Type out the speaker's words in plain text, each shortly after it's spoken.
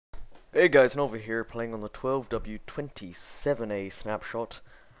Hey guys, Nova here, playing on the 12W27A snapshot,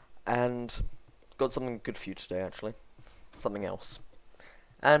 and got something good for you today, actually. Something else.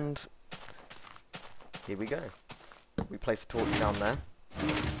 And here we go. We place a torch down there.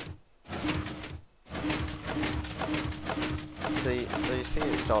 So you see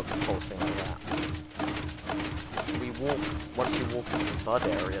it starts pulsing like that. Once you walk into the bud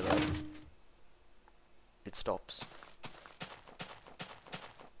area though, it stops.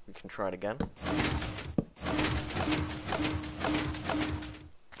 We can try it again.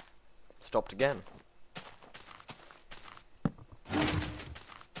 Stopped again.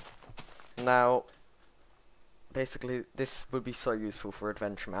 Now, basically, this would be so useful for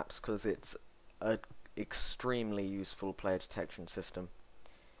adventure maps because it's an extremely useful player detection system.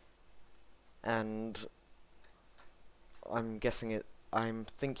 And I'm guessing I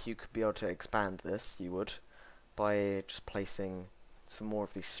think you could be able to expand this, you would, by just placing some more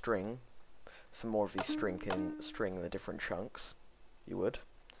of the string in the different chunks, you would.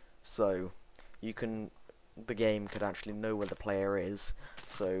 So the game could actually know where the player is.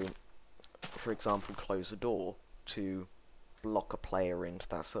 So, for example, close a door to block a player into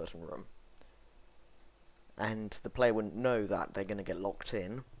that certain room. And the player wouldn't know that they're going to get locked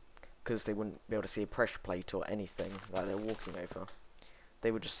in, because they wouldn't be able to see a pressure plate or anything that they're walking over.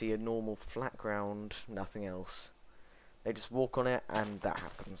 They would just see a normal flat ground, nothing else. They just walk on it, and that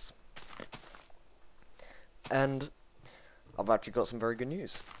happens. And I've actually got some very good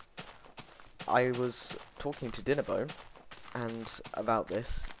news. I was talking to Dinnerbone and about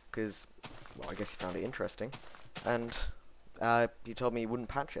this, because, well, I guess he found it interesting, and he told me he wouldn't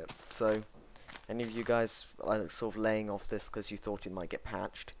patch it. So, any of you guys are sort of laying off this because you thought it might get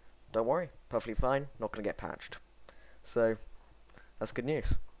patched, don't worry, perfectly fine, not going to get patched. So, that's good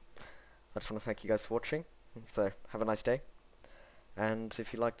news. I just want to thank you guys for watching. So, have a nice day. And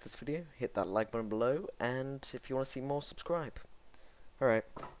if you liked this video, hit that like button below. And if you want to see more, subscribe. Alright,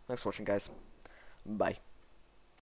 thanks for watching, guys. Bye.